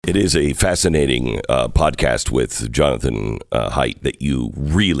It is a fascinating podcast with Jonathan Haidt that you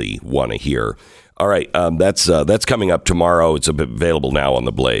really want to hear. All right, that's coming up tomorrow. It's available now on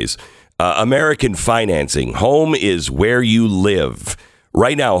The Blaze. American financing. Home is where you live.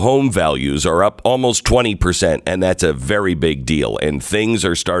 Right now, home values are up almost 20%, and that's a very big deal. And things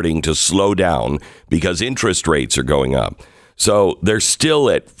are starting to slow down because interest rates are going up. So they're still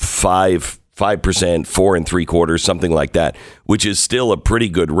at 5%, 4.75%, something like that, which is still a pretty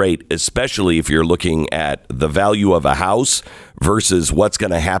good rate, especially if you're looking at the value of a house versus what's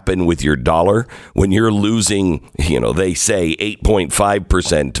going to happen with your dollar. When you're losing, they say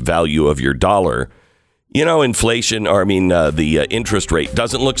 8.5% value of your dollar, inflation, the interest rate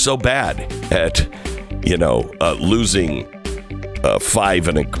doesn't look so bad at, losing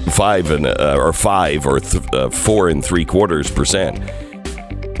 4.75%.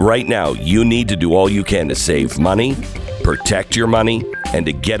 Right now, you need to do all you can to save money, protect your money, and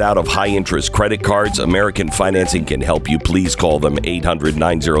to get out of high-interest credit cards. American Financing can help you. Please call them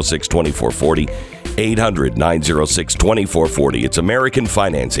 800-906-2440, 800-906-2440. It's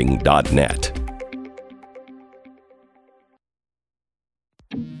AmericanFinancing.net.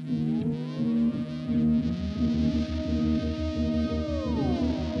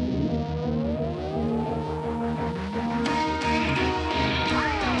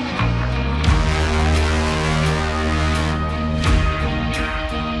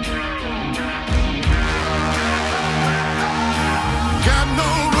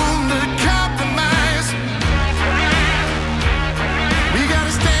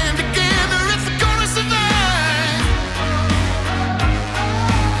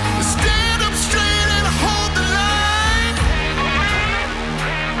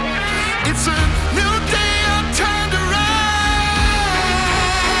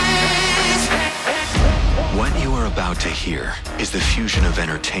 Here is the fusion of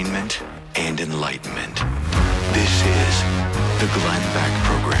entertainment and enlightenment. This is the Glenn Beck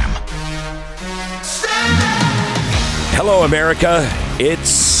Program. Hello, America.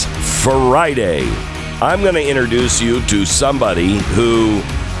 It's Friday. I'm going to introduce you to somebody who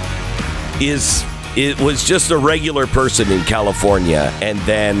was just a regular person in California and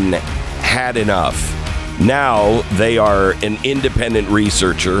then had enough. Now they are an independent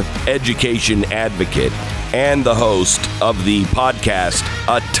researcher, education advocate, and the host of the podcast,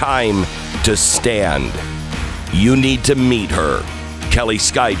 A Time to Stand. You need to meet her. Kelly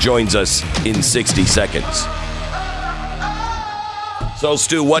Skye joins us in 60 seconds. So,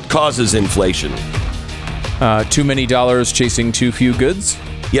 Stu, what causes inflation? Too many dollars chasing too few goods.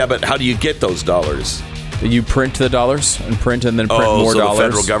 Yeah, but how do you get those dollars? You print the dollars and then print more so dollars. The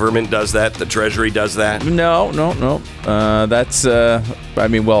federal government does that? The Treasury does that? No. That's, they're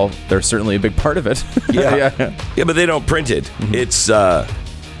certainly a big part of it. Yeah, but they don't print it. Mm-hmm.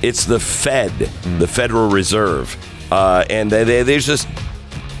 It's the Fed, the Federal Reserve, and they just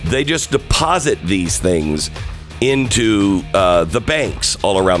deposit these things into the banks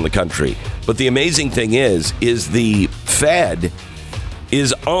all around the country. But the amazing thing is the Fed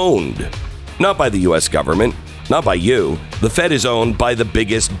is owned not by the U.S. government, not by you. The Fed is owned by the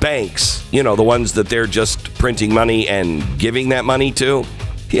biggest banks, the ones that they're just printing money and giving that money to.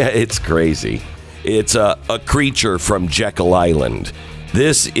 Yeah, it's crazy. It's a creature from Jekyll Island.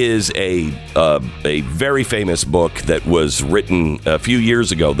 This is a very famous book that was written a few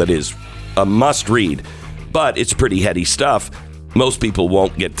years ago that is a must read, but it's pretty heady stuff. Most people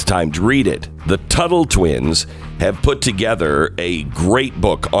won't get the time to read it. The Tuttle twins have put together a great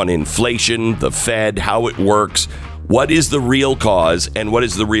book on inflation, the Fed, how it works, what is the real cause, and what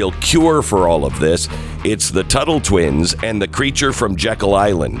is the real cure for all of this. It's the Tuttle twins and the creature from Jekyll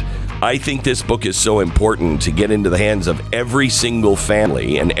Island. I think this book is so important to get into the hands of every single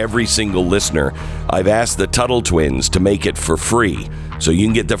family and every single listener. I've asked the Tuttle twins to make it for free. So you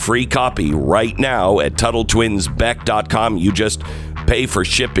can get the free copy right now at TuttleTwinsBeck.com. You just pay for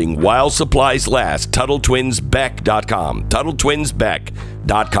shipping while supplies last. TuttleTwinsBeck.com.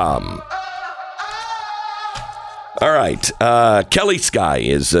 TuttleTwinsBeck.com. All right. Kelly Skye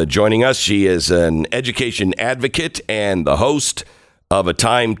is joining us. She is an education advocate and the host of A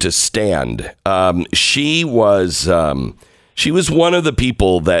Time to Stand. She was one of the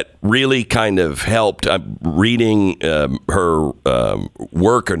people that really kind of helped reading her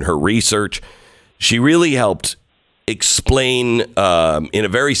work and her research. She really helped explain in a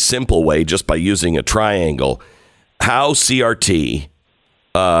very simple way, just by using a triangle, how CRT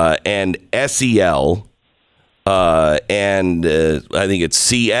and SEL and I think it's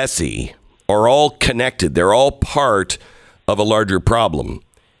CSE are all connected. They're all part of a larger problem.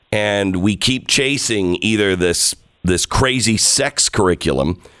 And we keep chasing either this this crazy sex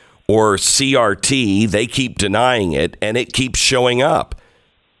curriculum or CRT, they keep denying it and it keeps showing up.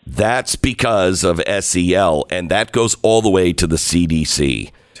 That's because of SEL, and that goes all the way to the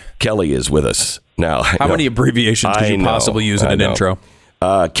CDC. Kelly is with us now. How many abbreviations could you possibly use in an intro?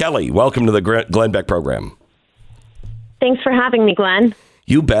 Kelly, welcome to the Glenn Beck program. Thanks for having me, Glenn.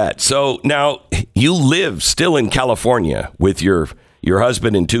 You bet. So now you live still in California with your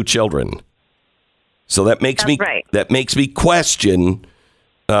husband and 2 children. So that makes me question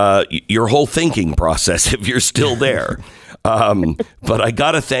your whole thinking process if you're still there. But I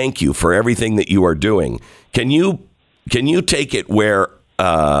got to thank you for everything that you are doing. Can you take it where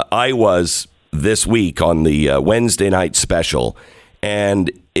I was this week on the Wednesday night special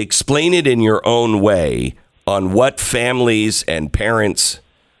and explain it in your own way on what families and parents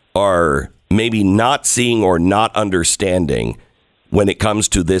are maybe not seeing or not understanding when it comes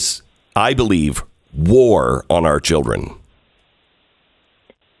to this, I believe, war on our children?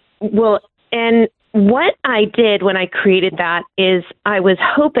 Well, and what I did when I created that is I was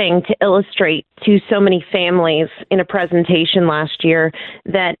hoping to illustrate to so many families in a presentation last year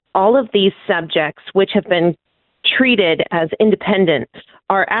that all of these subjects, which have been treated as independent,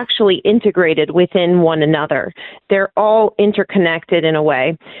 are actually integrated within one another. They're all interconnected in a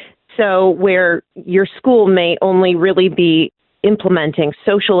way. So where your school may only really be implementing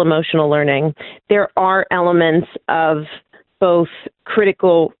social emotional learning, there are elements of both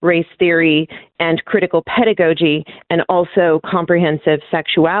critical race theory and critical pedagogy and also comprehensive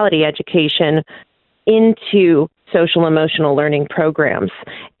sexuality education into social emotional learning programs.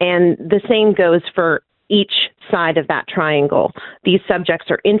 And the same goes for each side of that triangle. These subjects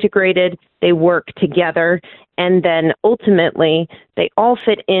are integrated, they work together, and then ultimately they all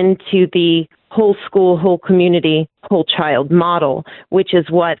fit into the whole school, whole community, whole child model, which is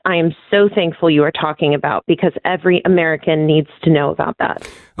what I am so thankful you are talking about, because every American needs to know about that.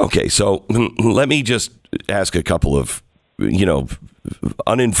 Okay, so let me just ask a couple of,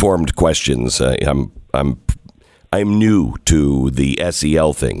 uninformed questions. I'm new to the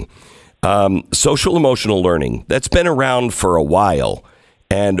SEL thing. Social emotional learning, that's been around for a while.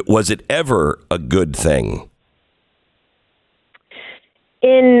 And was it ever a good thing?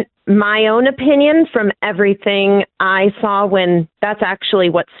 In my own opinion, from everything I saw, when that's actually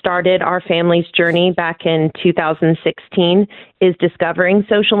what started our family's journey back in 2016, is discovering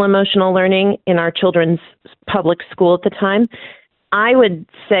social emotional learning in our children's public school at the time. I would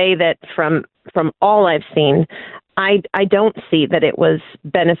say that from all I've seen, I don't see that it was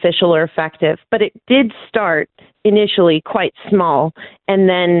beneficial or effective, but it did start initially quite small, and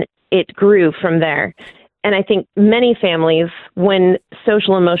then it grew from there. And I think many families, when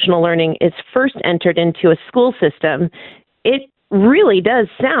social emotional learning is first entered into a school system, it really does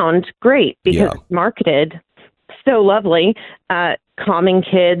sound great because it's marketed so lovely, calming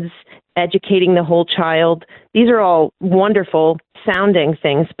kids, educating the whole child. These are all wonderful sounding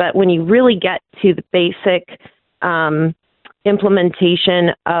things. But when you really get to the basic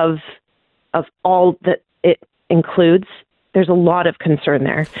implementation of all that it includes, there's a lot of concern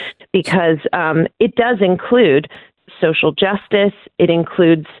there, because it does include social justice. It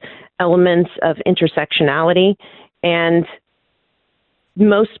includes elements of intersectionality, and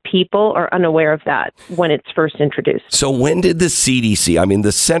most people are unaware of that when it's first introduced. So when did the CDC,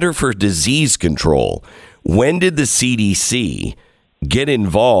 the Center for Disease Control, when did the CDC get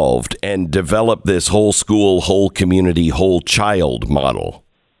involved and develop this whole school, whole community, whole child model?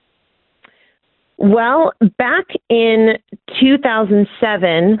 Well, back in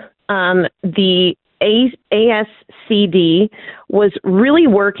 2007, the ASCD was really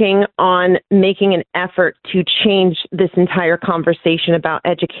working on making an effort to change this entire conversation about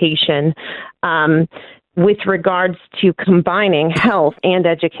education with regards to combining health and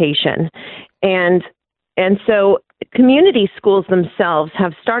education. And so community schools themselves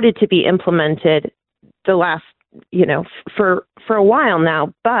have started to be implemented the last, for a while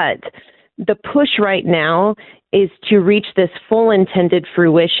now, but the push right now is to reach this full intended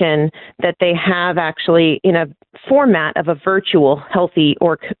fruition that they have actually in a format of a virtual healthy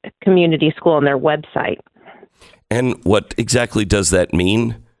or community school on their website. And what exactly does that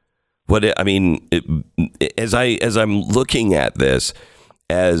mean? As I'm looking at this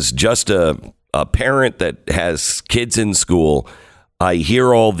as just a parent that has kids in school, I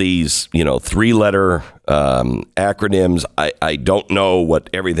hear all these, 3-letter acronyms. I don't know what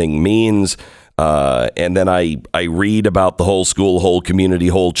everything means. And then I read about the whole school, whole community,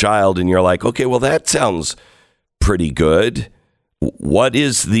 whole child. And you're like, okay, well, that sounds pretty good. What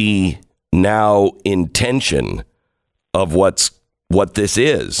is the now intention of what this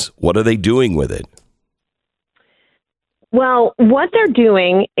is? What are they doing with it? Well, what they're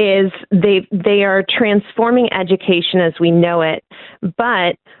doing is they are transforming education as we know it,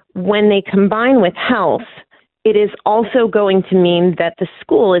 but when they combine with health, it is also going to mean that the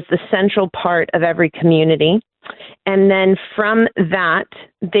school is the central part of every community. And then from that,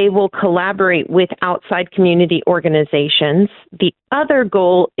 they will collaborate with outside community organizations. The other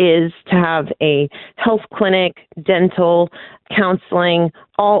goal is to have a health clinic, dental, counseling,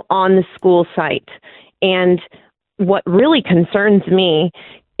 all on the school site. And what really concerns me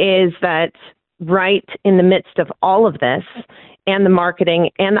is that right in the midst of all of this, and the marketing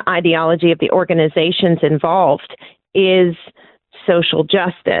and the ideology of the organizations involved, is social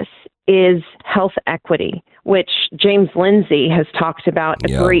justice, is health equity, which James Lindsay has talked about a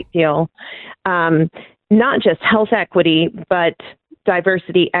great deal. Not just health equity, but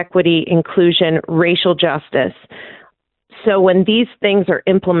diversity, equity, inclusion, racial justice. So when these things are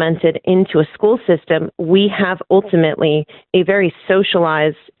implemented into a school system, we have ultimately a very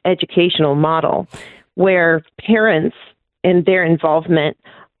socialized educational model where parents and their involvement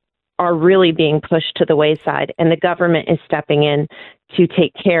are really being pushed to the wayside, and the government is stepping in to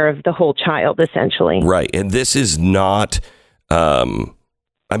take care of the whole child, essentially. Right. And this is not,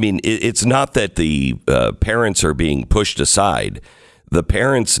 it's not that the parents are being pushed aside. The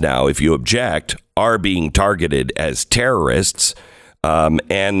parents now, if you object, are being targeted as terrorists.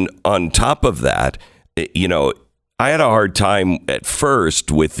 And on top of that, I had a hard time at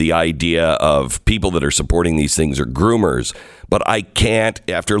first with the idea of people that are supporting these things are groomers, but I can't,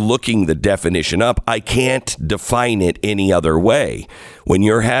 after looking the definition up, I can't define it any other way. When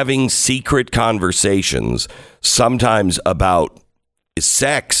you're having secret conversations, sometimes about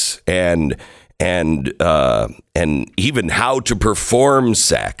sex and even how to perform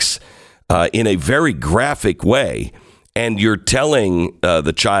sex in a very graphic way, and you're telling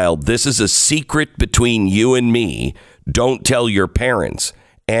the child, this is a secret between you and me, don't tell your parents,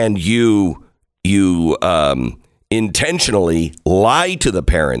 and you intentionally lie to the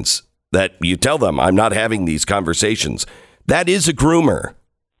parents that you tell them, I'm not having these conversations. That is a groomer.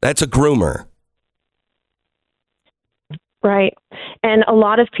 That's a groomer. Right. And a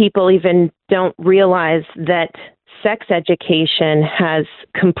lot of people even don't realize that sex education has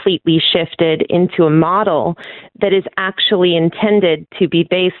completely shifted into a model that is actually intended to be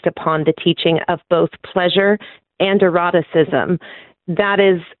based upon the teaching of both pleasure and eroticism. That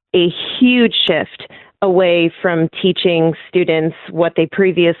is a huge shift away from teaching students what they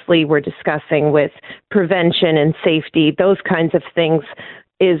previously were discussing with prevention and safety. Those kinds of things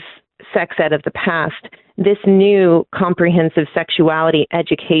is sex ed of the past. This new comprehensive sexuality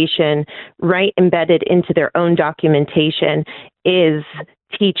education, right embedded into their own documentation, is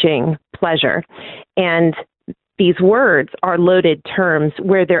teaching pleasure. And these words are loaded terms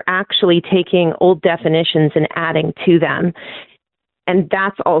where they're actually taking old definitions and adding to them. And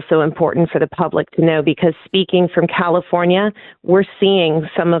that's also important for the public to know, because speaking from California, we're seeing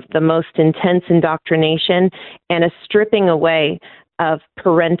some of the most intense indoctrination and a stripping away of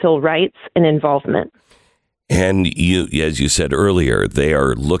parental rights and involvement. And you, as you said earlier, they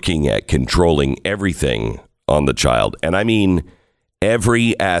are looking at controlling everything on the child. And I mean,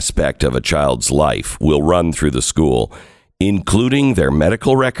 every aspect of a child's life will run through the school, including their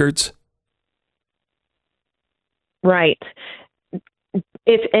medical records. Right.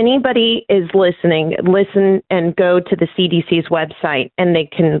 If anybody is listening, listen and go to the CDC's website, and they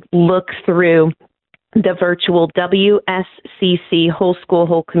can look through the virtual WSCC, whole school,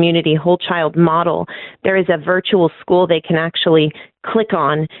 whole community, whole child model. There is a virtual school they can actually click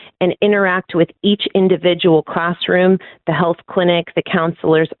on and interact with each individual classroom, the health clinic, the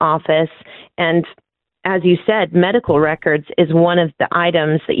counselor's office. And as you said, medical records is one of the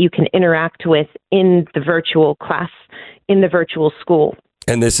items that you can interact with in the virtual class, in the virtual school.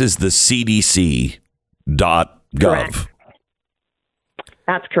 And this is the CDC.gov. Correct.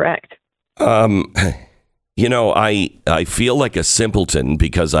 That's correct. I feel like a simpleton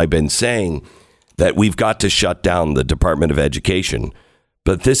because I've been saying that we've got to shut down the Department of Education,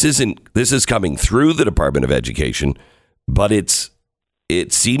 but this is coming through the Department of Education, but it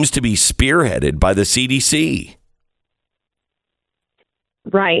seems to be spearheaded by the CDC.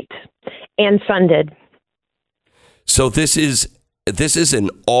 Right. And funded. So this is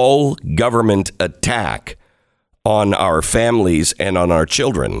an all government attack on our families and on our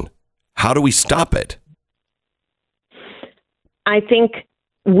children. How do we stop it? I think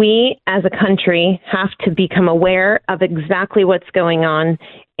we as a country have to become aware of exactly what's going on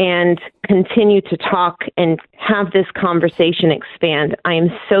and continue to talk and have this conversation expand. I am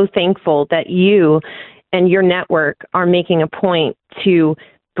so thankful that you and your network are making a point to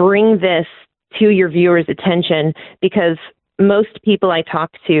bring this to your viewers' attention, because most people I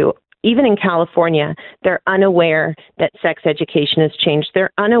talk to, even in California, they're unaware that sex education has changed.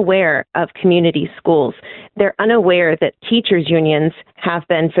 They're unaware of community schools. They're unaware that teachers' unions have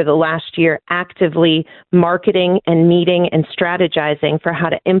been, for the last year, actively marketing and meeting and strategizing for how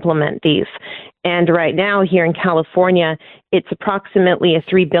to implement these. And right now, here in California, it's approximately a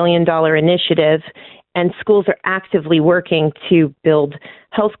 $3 billion initiative, and schools are actively working to build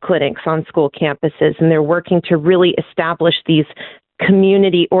health clinics on school campuses, and they're working to really establish these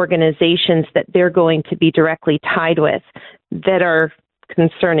community organizations that they're going to be directly tied with that are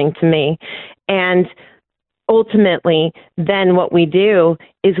concerning to me. And ultimately, then what we do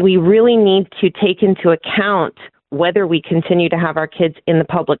is we really need to take into account whether we continue to have our kids in the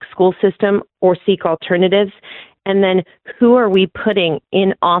public school system or seek alternatives. And then who are we putting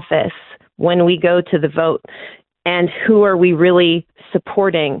in office when we go to the vote? And who are we really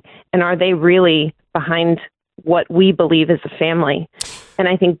supporting? And are they really behind what we believe is a family? And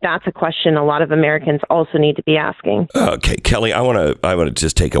I think that's a question a lot of Americans also need to be asking. Okay, Kelly, I want to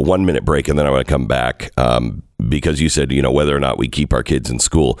just take a 1-minute break, and then I want to come back because you said, whether or not we keep our kids in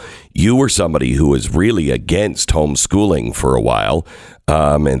school. You were somebody who was really against homeschooling for a while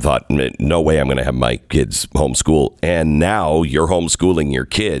and thought, no way I'm going to have my kids homeschool. And now you're homeschooling your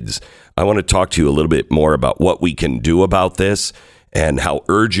kids. I want to talk to you a little bit more about what we can do about this and how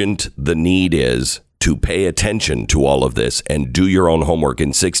urgent the need is to pay attention to all of this and do your own homework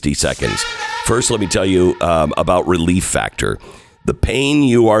in 60 seconds. First, let me tell you about Relief Factor. The pain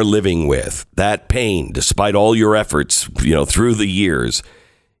you are living with, that pain, despite all your efforts, through the years,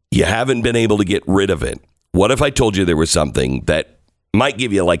 you haven't been able to get rid of it. What if I told you there was something that might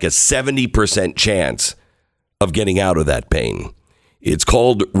give you like a 70% chance of getting out of that pain? It's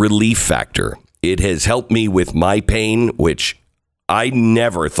called Relief Factor. It has helped me with my pain, which I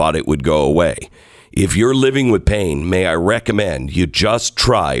never thought it would go away. If you're living with pain, may I recommend you just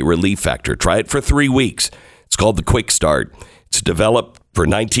try Relief Factor. Try it for 3 weeks. It's called the Quick Start. It's developed for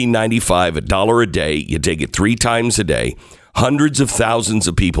 $19.95, $1 a day. You take it 3 times a day. Hundreds of thousands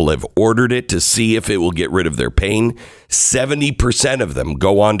of people have ordered it to see if it will get rid of their pain. 70% of them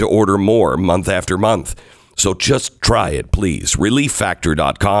go on to order more month after month. So just try it, please.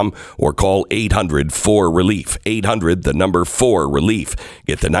 ReliefFactor.com or call 800-4-RELIEF. 800, the number 4-RELIEF.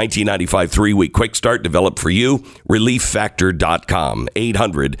 Get the $19.95 3-week quick start developed for you. ReliefFactor.com.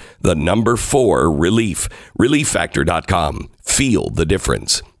 800, the number 4-RELIEF. ReliefFactor.com. Feel the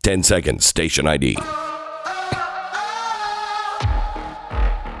difference. 10 seconds. Station ID.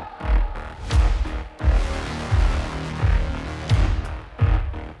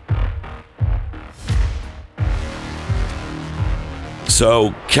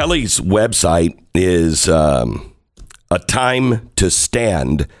 So Kelly's website is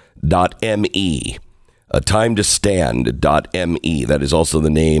atimetostand.me. Atimetostand.me. That is also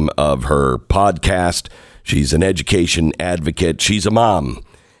the name of her podcast. She's an education advocate. She's a mom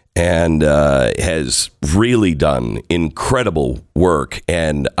and has really done incredible work.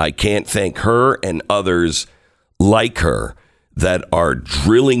 And I can't thank her and others like her that are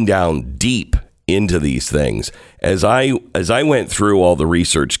drilling down deep into these things. As I went through all the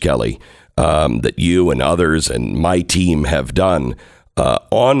research, Kelly, that you and others and my team have done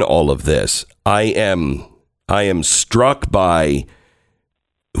on all of this, I am struck by,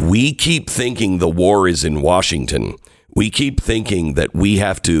 we keep thinking the war is in Washington. We keep thinking that we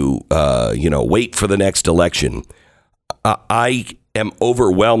have to wait for the next election. I am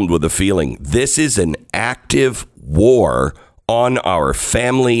overwhelmed with the feeling this is an active war on our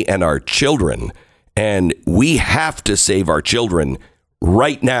family and our children, and we have to save our children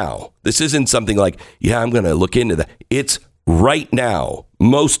right now. This isn't something like, I'm going to look into that. It's right now.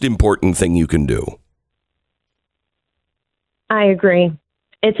 Most important thing you can do. I agree.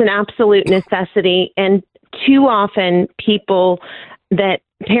 It's an absolute necessity. And too often parents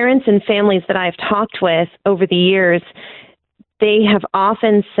and families that I've talked with over the years, they have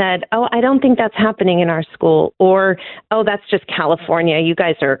often said, I don't think that's happening in our school, or, that's just California. You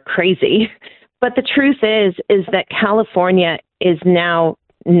guys are crazy. But the truth is that California is now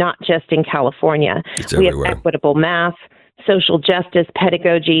not just in California. It's we everywhere. have equitable math, social justice,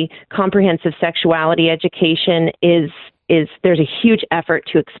 pedagogy, comprehensive sexuality education there's a huge effort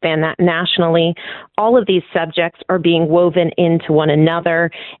to expand that nationally. All of these subjects are being woven into one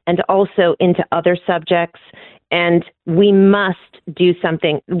another and also into other subjects. And we must do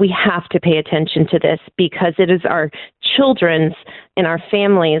something. We have to pay attention to this because it is our children's and our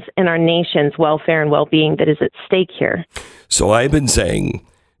families and our nation's welfare and well-being that is at stake here. So I've been saying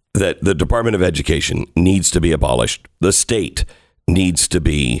that the Department of Education needs to be abolished. The state needs to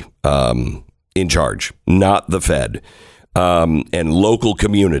be in charge, not the Fed. And local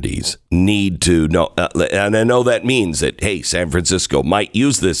communities need to know. And I know that means that, hey, San Francisco might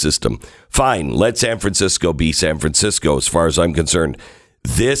use this system. Fine, let San Francisco be San Francisco as far as I'm concerned.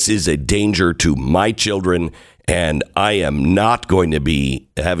 This is a danger to my children, and I am not going to be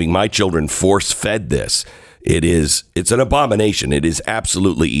having my children force-fed this. It's an abomination. It is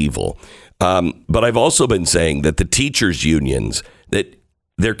absolutely evil. But I've also been saying that the teachers' unions, that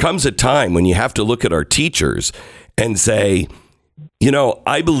there comes a time when you have to look at our teachers and say,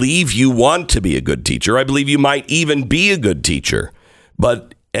 I believe you want to be a good teacher. I believe you might even be a good teacher.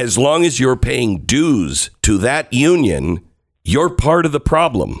 But as long as you're paying dues to that union, you're part of the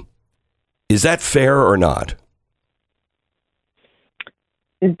problem. Is that fair or not?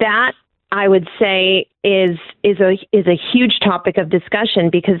 That, I would say, is a huge topic of discussion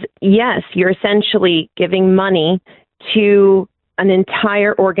because, yes, you're essentially giving money to an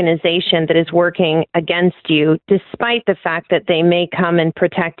entire organization that is working against you, despite the fact that they may come and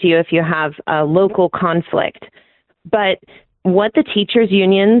protect you if you have a local conflict. But what the teachers'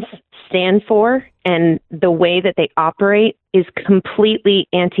 unions stand for and the way that they operate is completely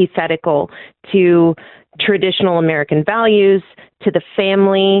antithetical to traditional American values, to the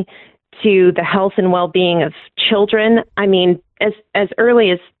family, to the health and well-being of children. I mean, as early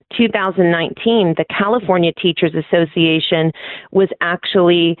as 2019, the California Teachers Association was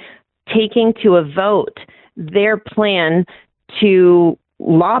actually taking to a vote their plan to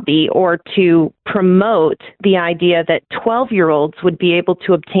lobby or to promote the idea that 12-year-olds would be able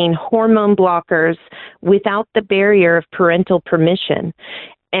to obtain hormone blockers without the barrier of parental permission.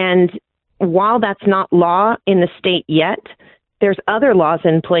 And while that's not law in the state yet, there's other laws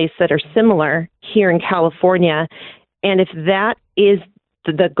in place that are similar here in California. And if that is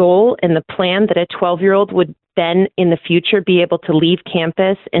the goal and the plan, that a 12-year-old would then in the future be able to leave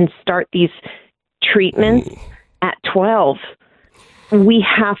campus and start these treatments at 12, we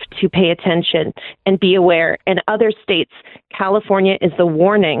have to pay attention and be aware. And other states, California is the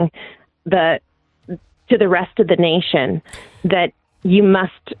warning to the rest of the nation that you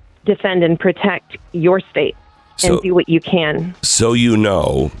must defend and protect your state and do what you can. So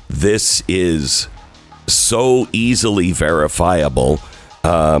this is so easily verifiable.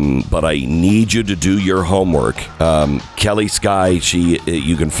 But I need you to do your homework. Kelly Skye,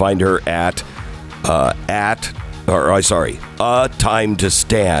 you can find her at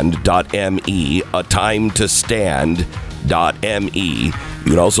atimettostand.me, atimettostand.me. You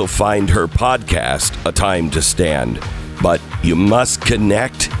can also find her podcast, A Time to Stand. But you must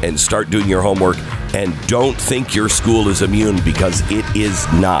connect and start doing your homework, and don't think your school is immune, because it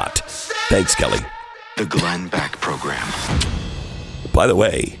is not. Thanks, Kelly. The Glenn Beck Program. By the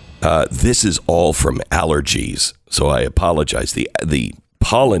way, this is all from allergies, so I apologize. The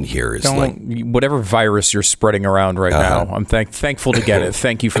pollen here is whatever virus you're spreading around right now. I'm thankful to get it.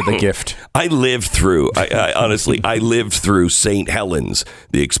 Thank you for the gift. I lived through. I lived through St. Helens,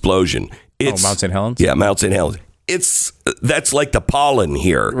 the explosion. Mount St. Helens. Yeah, Mount St. Helens. That's like the pollen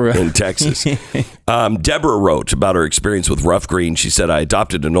here in Texas. Deborah wrote about her experience with rough greens. She said, I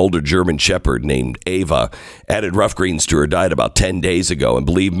adopted an older German shepherd named Ava, added rough greens to her diet about 10 days ago. And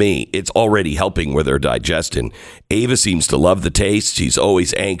believe me, it's already helping with her digestion. Ava seems to love the taste. She's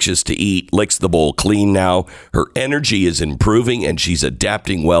always anxious to eat, licks the bowl clean now. Her energy is improving and she's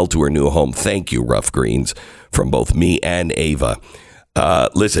adapting well to her new home. Thank you, rough greens, from both me and Ava.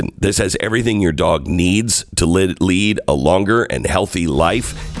 Listen, this has everything your dog needs to lead a longer and healthy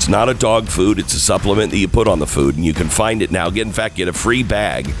life. It's not a dog food. It's a supplement that you put on the food, and you can find it now. Get a free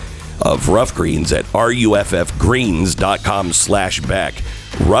bag of rough greens at ruffgreens.com/Beck.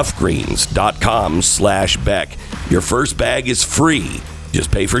 Ruffgreens.com/Beck. Your first bag is free.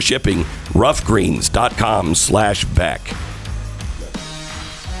 Just pay for shipping. Ruffgreens.com/Beck.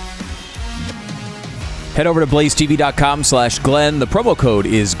 Head over to blazetv.com/Glenn. The promo code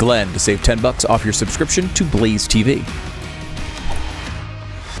is Glenn to save $10 off your subscription to Blaze TV.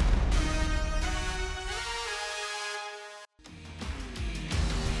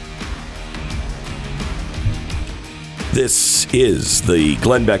 This is the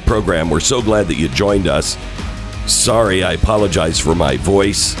Glenn Beck program. We're so glad that you joined us. Sorry, I apologize for my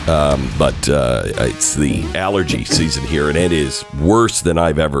voice, but it's the allergy season here, and it is worse than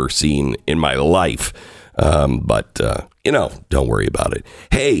I've ever seen in my life. But don't worry about it.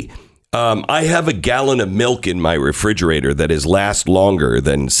 Hey, I have a gallon of milk in my refrigerator that is last longer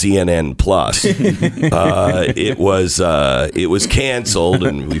than CNN Plus. It was canceled,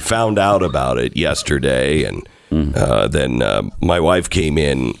 and we found out about it yesterday, and then my wife came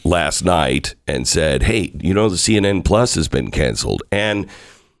in last night and said, hey, the CNN Plus has been canceled. And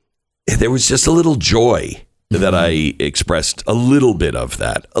there was just a little joy that I expressed a little bit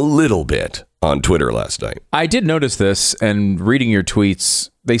on Twitter last night. I did notice this, and reading your tweets,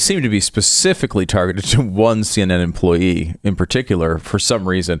 they seem to be specifically targeted to one CNN employee in particular for some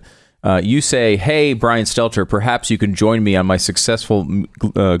reason. You say, "Hey, Brian Stelter, perhaps you can join me on my successful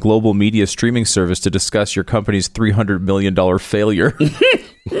global media streaming service to discuss your company's $300 million failure."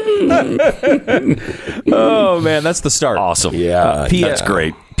 Oh, man, that's the start. Awesome. Yeah, that's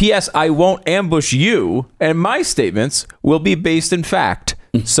great. P.S. I won't ambush you, and my statements will be based in fact.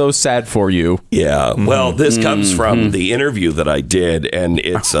 So sad for you. Yeah. Well, this comes from the interview that I did, and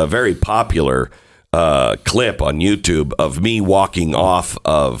it's a very popular clip on YouTube of me walking off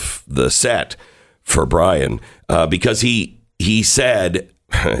of the set for Brian because he said,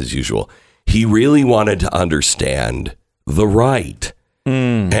 as usual, he really wanted to understand the right.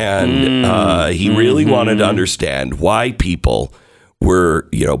 And he really wanted to understand why people were,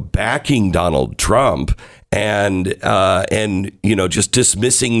 backing Donald Trump and just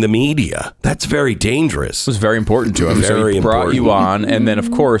dismissing the media. That's very dangerous. It was very important to him. So he brought you on, and then, of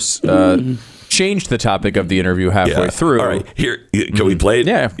course, changed the topic of the interview halfway through. All right, here, can we play it?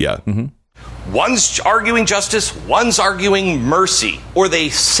 Yeah. Yeah. Mm-hmm. One's arguing justice, one's arguing mercy, or they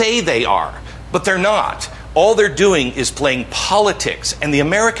say they are, but they're not. All they're doing is playing politics, and the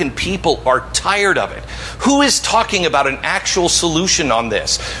American people are tired of it. Who is talking about an actual solution on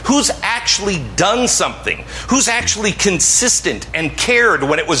this? Who's actually done something? Who's actually consistent and cared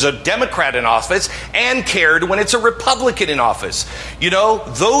when it was a Democrat in office and cared when it's a Republican in office?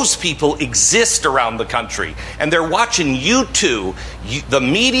 Those people exist around the country, and they're watching you two, the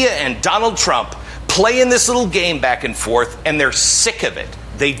media and Donald Trump, playing this little game back and forth, and they're sick of it.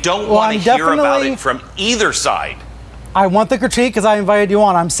 They don't want to hear about it from either side. I want the critique because I invited you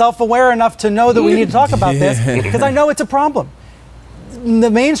on. I'm self-aware enough to know that we need to talk about this because I know it's a problem.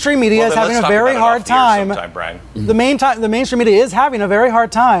 The mainstream media is having a very hard time. The mainstream media is having a very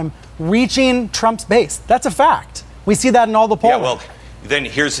hard time reaching Trump's base. That's a fact. We see that in all the polling. Yeah, well, then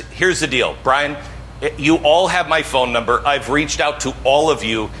here's the deal, Brian. You all have my phone number. I've reached out to all of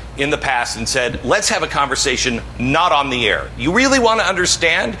you in the past and said, let's have a conversation not on the air. You really want to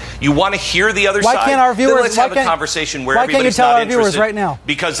understand? You want to hear the other side? Why can't our viewers? Then let's have a conversation where everybody's not interested. Why can't you tell our viewers right now?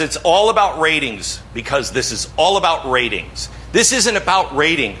 Because it's all about ratings. Because this is all about ratings. This isn't about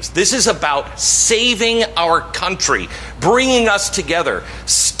ratings. This is about saving our country, bringing us together.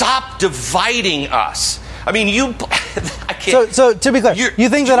 Stop dividing us. I mean, I can't. So to be clear, you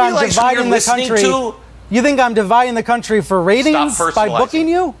think that I'm dividing the country? You think I'm dividing the country for ratings by booking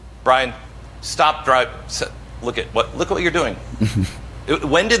you? Brian, stop. Look at what you're doing.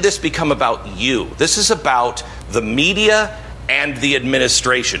 When did this become about you? This is about the media and the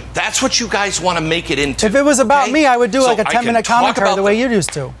administration. That's what you guys want to make it into. If it was about me, I would do like a 10-minute commentary the way you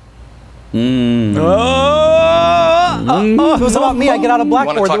used to. If it was about me, I'd get out of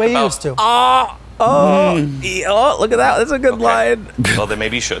Blackboard the way you used to. Look at that. That's a good line. Well, then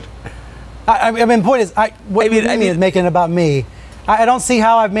maybe you should. I mean, the point is, what you mean is making it about me. I don't see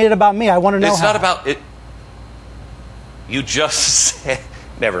how I've made it about me. I want to know It's not about it. You just said,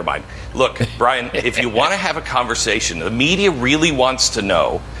 never mind. Look, Brian, if you want to have a conversation, the media really wants to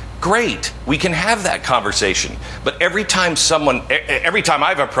know, great, we can have that conversation. But every time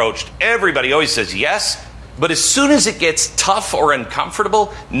I've approached, everybody always says yes. But as soon as it gets tough or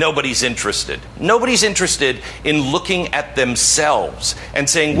uncomfortable, nobody's interested. Nobody's interested in looking at themselves and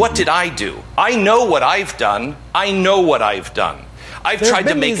saying, what did I do? I know what I've done. I've tried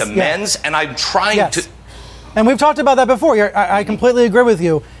to make amends, and I'm trying to... And we've talked about that before. I completely agree with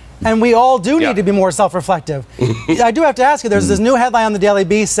you. And we all do need to be more self-reflective. I do have to ask you, there's this new headline on the Daily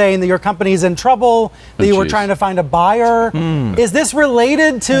Beast saying that your company's in trouble, that you were trying to find a buyer. Is this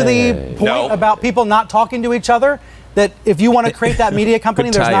related to the point about people not talking to each other? That if you want to create that media company,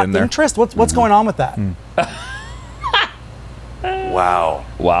 there's not interest? What's going on with that? Wow.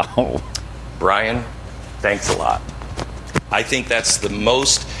 Brian, thanks a lot. I think that's the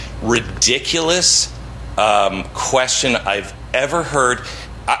most ridiculous question I've ever heard.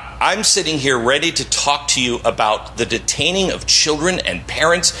 I'm sitting here ready to talk to you about the detaining of children and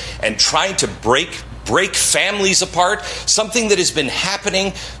parents and trying to break families apart, something that has been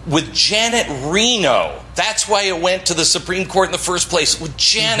happening with Janet Reno. That's why it went to the Supreme Court in the first place. With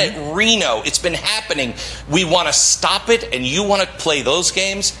Janet Reno, it's been happening. We want to stop it, and you want to play those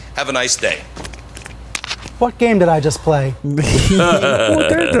games? Have a nice day. What game did I just play? That's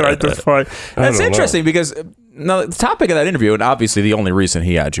interesting because now the topic of that interview, and obviously the only reason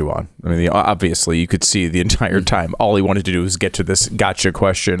he had you on, I mean, obviously you could see the entire time all he wanted to do was get to this gotcha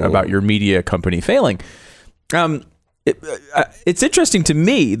question about your media company failing. It's interesting to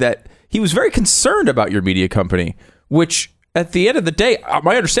me that he was very concerned about your media company, which at the end of the day,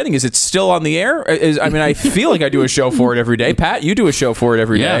 my understanding is it's still on the air. I feel like I do a show for it every day. Pat, you do a show for it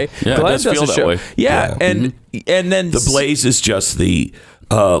every day. Yeah, Glenn it does feel a that show. way. Yeah, and then The Blaze is just the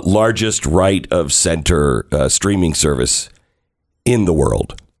largest right of center streaming service in the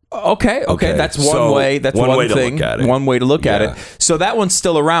world. Okay. That's one So, way. That's one one way to thing. look at it. One way to look at Yeah. it. So that one's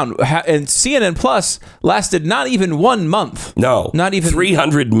still around. And CNN Plus lasted not even 1 month. No, Not even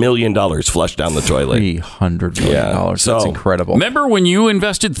 $300 million flushed down the toilet. $300 million. Yeah. That's So- incredible. Remember when you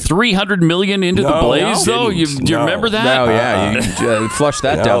invested $300 million into the No, Blaze, no, though? Do you no. remember that? No, yeah, you flushed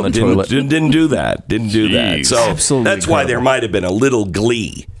that down the toilet. Didn't do that. Didn't do that. Jeez. So Absolutely that's why incredible. there might have been a little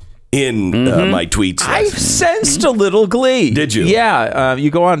glee in my tweets. I sensed a little glee. Did you? Yeah.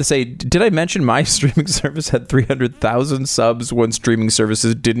 You go on to say, did I mention my streaming service had 300,000 subs when streaming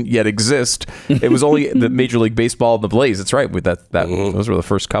services didn't yet exist? It was only the Major League Baseball and the Blaze. That's right. With that, those were the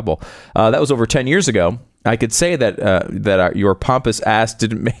first couple. That was over 10 years ago. I could say that your pompous ass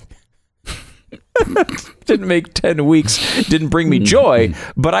didn't make 10 weeks, didn't bring me joy,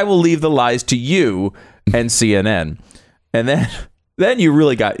 but I will leave the lies to you and CNN. And then you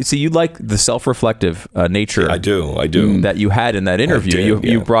really you like the self-reflective nature. I do. That you had in that interview. did,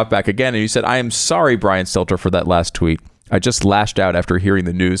 You yeah. brought back again, and you said, "I am sorry, Brian Stelter, for that last tweet. I just lashed out after hearing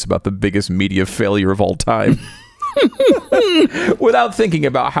the news about the biggest media failure of all time." Without thinking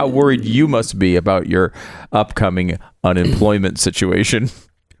about how worried you must be about your upcoming unemployment situation.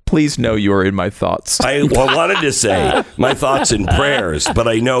 Please know you are in my thoughts. I wanted to say my thoughts and prayers, but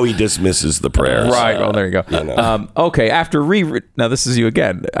I know he dismisses the prayers. Right. Well, there you go. Okay. Now this is you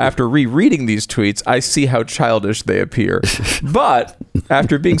again. After rereading these tweets, I see how childish they appear. But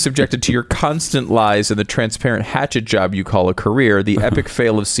after being subjected to your constant lies and the transparent hatchet job you call a career, the epic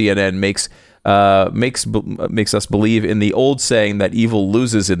fail of CNN makes us believe in the old saying that evil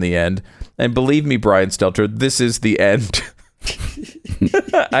loses in the end. And believe me, Brian Stelter, this is the end.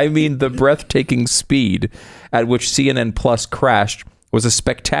 I mean, the breathtaking speed at which CNN Plus crashed was a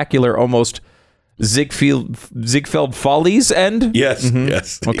spectacular, almost Ziegfeld Follies end? Yes,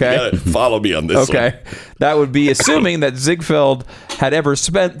 yes. Okay. You gotta follow me on this one. Okay. That would be assuming that Ziegfeld had ever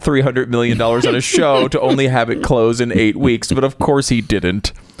spent $300 million on a show to only have it close in 8 weeks, but of course he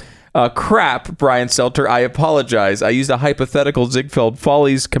didn't. Crap, Brian Stelter, I apologize. I used a hypothetical Ziegfeld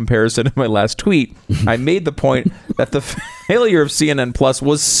Follies comparison in my last tweet. I made the point that the failure of CNN Plus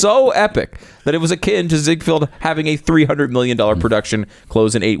was so epic that it was akin to Ziegfeld having a $300 million production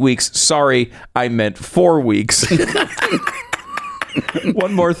close in 8 weeks. Sorry, I meant 4 weeks.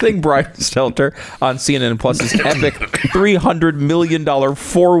 One more thing, Brian Stelter, on CNN Plus's epic $300 million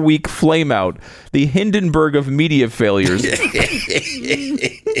 4-week flameout, the Hindenburg of media failures.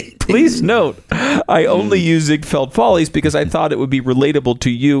 Please note, I only use Ziegfeld Follies because I thought it would be relatable to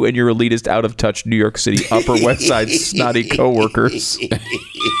you and your elitist, out-of-touch New York City Upper West Side snotty coworkers.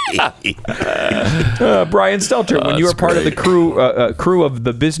 Brian Stelter, when you were part of the crew of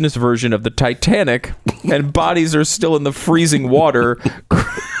the business version of the Titanic, and bodies are still in the freezing water,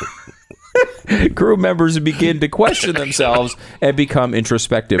 crew members begin to question themselves and become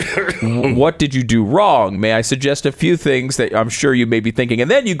introspective. What did you do wrong? May I suggest a few things that I'm sure you may be thinking,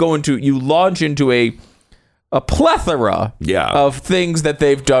 and then you launch into a plethora of things that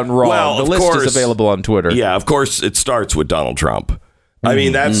they've done wrong. Well, the list is available on Twitter. Yeah, of course, it starts with Donald Trump. I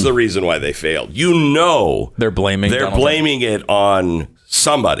mean, that's the reason why they failed. You know, they're blaming it on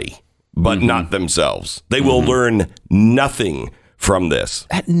somebody, but not themselves. They will learn nothing from this.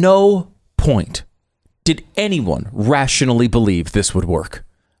 At no point did anyone rationally believe this would work.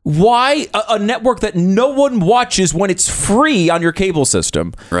 Why a network that no one watches when it's free on your cable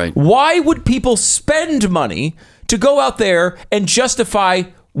system? Right. Why would people spend money to go out there and justify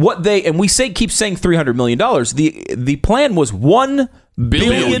what keep saying $300 million. The plan was $1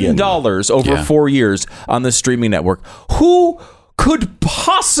 billion over 4 years on the streaming network. Who could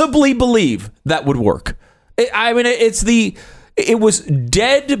possibly believe that would work? It was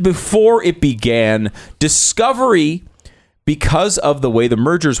dead before it began. Discovery, because of the way the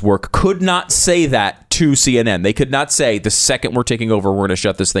mergers work, could not say that to CNN. They could not say, the second we're taking over, we're going to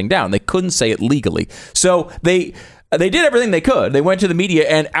shut this thing down. They couldn't say it legally. So they did everything they could. They went to the media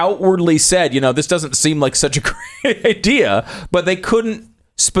and outwardly said, this doesn't seem like such a great idea, but they couldn't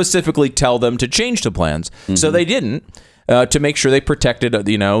specifically tell them to change the plans. Mm-hmm. So they didn't. To make sure they protected,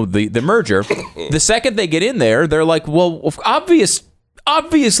 the merger. The second they get in there, they're like, well,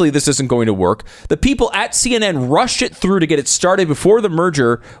 obviously this isn't going to work. The people at CNN rushed it through to get it started before the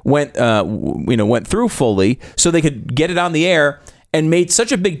merger went through fully, so they could get it on the air, and made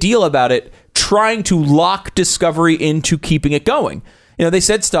such a big deal about it, trying to lock Discovery into keeping it going. They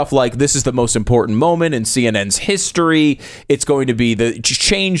said stuff like, this is the most important moment in CNN's history. It's going to be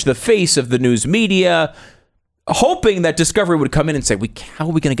change the face of the news media, hoping that Discovery would come in and say, how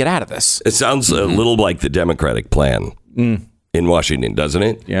are we going to get out of this? It sounds a little like the Democratic plan in Washington, doesn't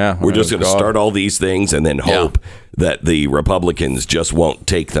it? Yeah. We're just going to start all these things and then hope that the Republicans just won't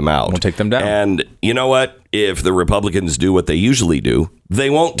take them out. Won't take them down. And you know what? If the Republicans do what they usually do, they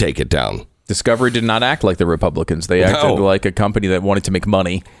won't take it down. Discovery did not act like the Republicans. They acted like a company that wanted to make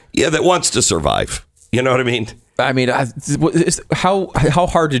money. Yeah, that wants to survive. You know what I mean? I mean, how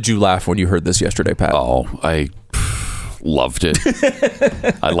hard did you laugh when you heard this yesterday, Pat? Oh, I loved it.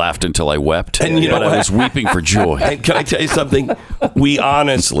 I laughed until I wept, and but I was weeping for joy. And can I tell you something? We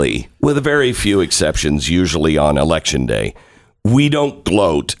honestly, with a very few exceptions, usually on Election Day, we don't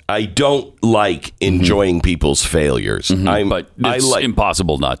gloat. I don't like enjoying people's failures. But it's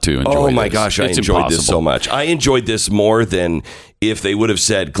impossible not to enjoy Oh my this. gosh, I It's enjoyed this impossible. so much. I enjoyed this more than if they would have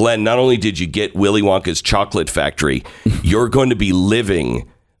said, Glenn, not only did you get Willy Wonka's chocolate factory, you're going to be living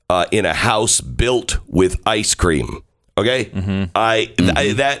in a house built with ice cream. Okay?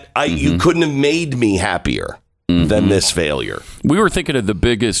 You couldn't have made me happier than this failure. We were thinking of the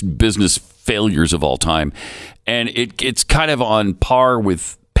biggest business failures of all time, and it's kind of on par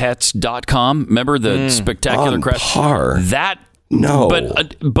with Pets.com. Remember the spectacular On crash? par? No.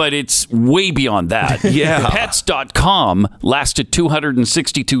 But it's way beyond that. Yeah. Pets.com lasted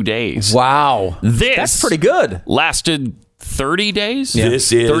 262 days. Wow. That's pretty good. Lasted 30 days? Yeah.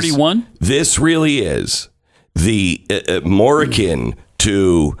 This is 31? This really is the more akin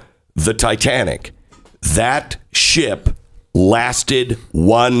to the Titanic. That ship lasted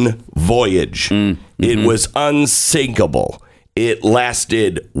one voyage. It was unsinkable. It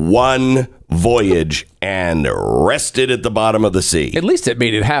lasted one voyage and rested at the bottom of the sea. At least it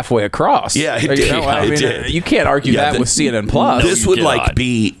made it halfway across. Yeah, it did. It did. You can't argue that with CNN Plus. This would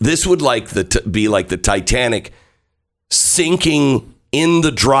be like the Titanic sinking in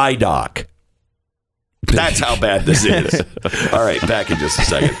the dry dock. That's how bad this is. All right, back in just a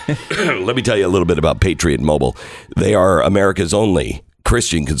second. Let me tell you a little bit about Patriot Mobile. They are America's only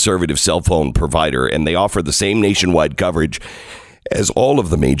Christian conservative cell phone provider, and they offer the same nationwide coverage as all of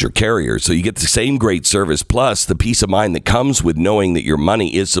the major carriers. So you get the same great service, plus the peace of mind that comes with knowing that your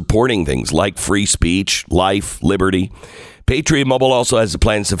money is supporting things like free speech, life, liberty. Patriot Mobile also has the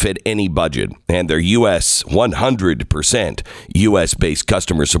plans to fit any budget, and their 100% U.S.-based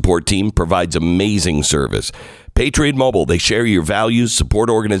customer support team provides amazing service. Patriot Mobile, they share your values, support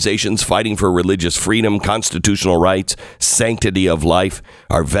organizations fighting for religious freedom, constitutional rights, sanctity of life,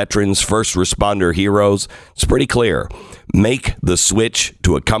 our veterans, first responder heroes. It's pretty clear. Make the switch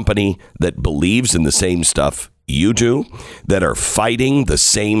to a company that believes in the same stuff you do, that are fighting the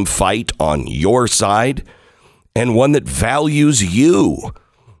same fight on your side, and one that values you.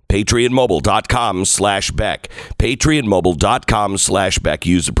 PatriotMobile.com/Beck. PatriotMobile.com/Beck.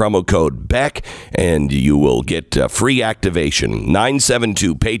 Use the promo code Beck and you will get free activation.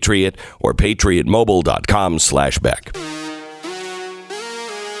 972-PATRIOT or PatriotMobile.com/Beck.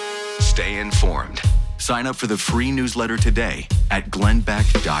 Stay informed. Sign up for the free newsletter today at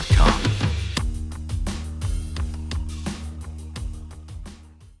glennbeck.com.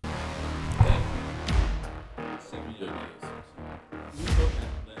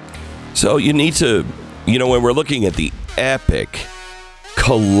 So you need to, when we're looking at the epic,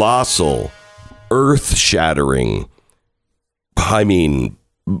 colossal, earth-shattering,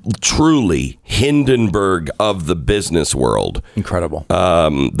 truly Hindenburg of the business world. Incredible.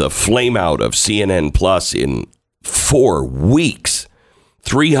 The flame out of CNN Plus in 4 weeks.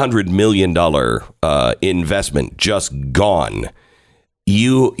 $300 million investment just gone.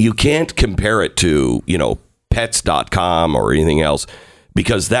 You can't compare it to, Pets.com or anything else,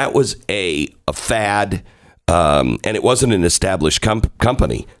 because that was a fad, and it wasn't an established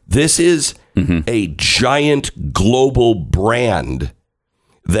company. This is a giant global brand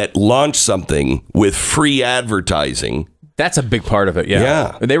that launched something with free advertising. That's a big part of it,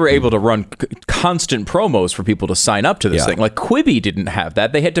 yeah. They were able to run constant promos for people to sign up to this thing. Like Quibi didn't have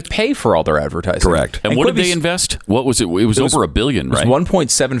that. They had to pay for all their advertising. Correct. And what did they invest? What was it? It was over $1 billion, right? It was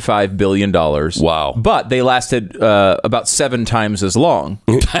 $1.75 billion. Wow. But they lasted about 7 times as long.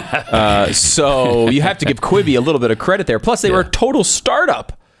 So you have to give Quibi a little bit of credit there. Plus, they were a total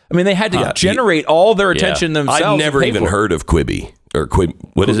startup. I mean, they had to generate all their attention themselves. I've never even heard of Quibi. Or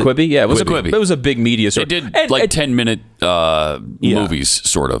what is it? Quibi? Yeah, it was Quibi. It was a big media story. They did 10-minute movies,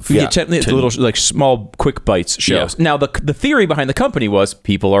 sort of. Yeah, 10 little like small, quick bites shows. Yeah. Now, the theory behind the company was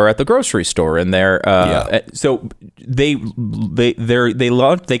people are at the grocery store and they're so they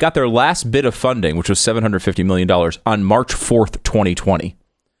got their last bit of funding, which was $750 million, on March 4th, 2020.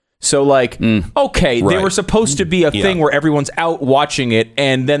 So, okay, they were supposed to be a thing where everyone's out watching it,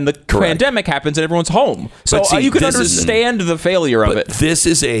 and then the pandemic happens and everyone's home. So you can understand the failure of it.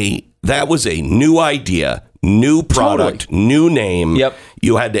 That was a new idea, new product, new name. Yep.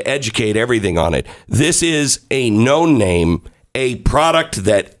 You had to educate everything on it. This is a known name, a product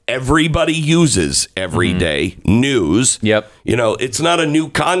that everybody uses every day. News. Yep. It's not a new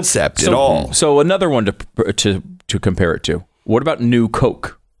concept at all. So another one to compare it to. What about New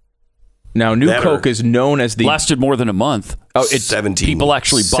Coke? Now, New Coke is known as the... Lasted more than a month. Oh, it's 17. People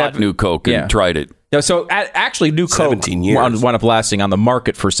actually bought New Coke and tried it. No, so actually, New Coke wound up lasting on the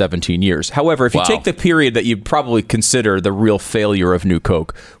market for 17 years. However, if you take the period that you'd probably consider the real failure of New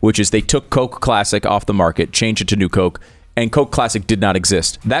Coke, which is they took Coke Classic off the market, changed it to New Coke, and Coke Classic did not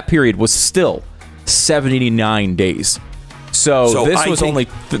exist. That period was still 79 days. So this was only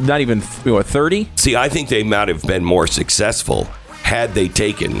not even 30? See, I think they might have been more successful had they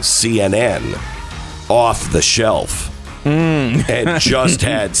taken CNN off the shelf and just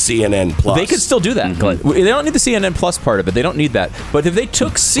had CNN Plus. They could still do that, Glenn. They don't need the CNN Plus part of it. They don't need that. But if they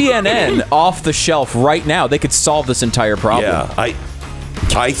took CNN off the shelf right now, they could solve this entire problem. Yeah,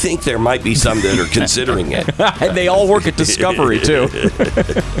 I think there might be some that are considering it. And they all work at Discovery, too.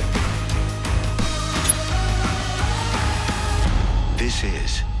 This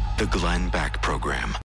is the Glenn Beck Program.